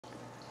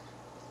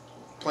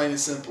Plain and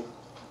simple.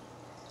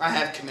 I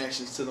have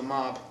connections to the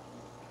mob,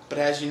 but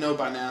as you know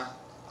by now,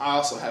 I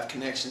also have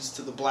connections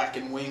to the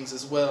Blackened Wings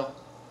as well.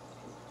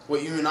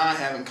 What you and I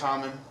have in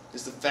common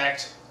is the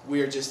fact we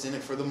are just in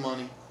it for the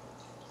money.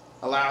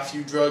 Allow a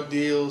few drug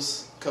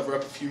deals, cover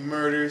up a few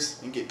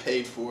murders, and get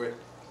paid for it.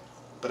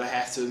 But I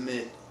have to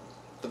admit,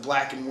 the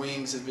Blackened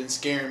Wings have been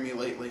scaring me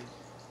lately.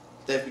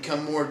 They've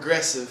become more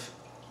aggressive.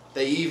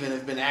 They even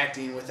have been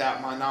acting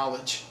without my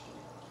knowledge,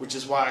 which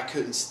is why I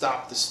couldn't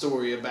stop the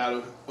story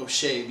about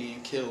O'Shea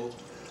being killed.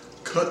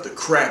 Cut the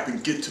crap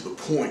and get to the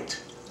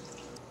point.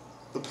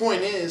 The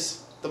point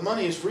is, the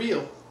money is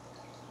real.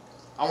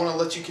 I want to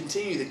let you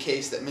continue the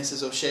case that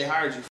Mrs. O'Shea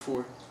hired you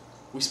for.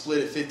 We split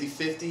it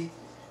 50-50,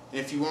 and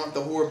if you want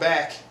the whore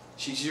back,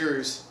 she's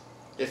yours.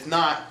 If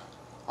not,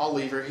 I'll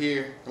leave her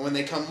here, and when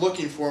they come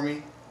looking for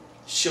me,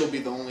 she'll be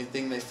the only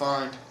thing they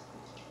find.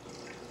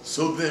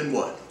 So then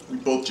what? We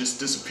both just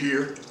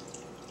disappear?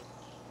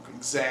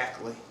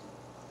 Exactly.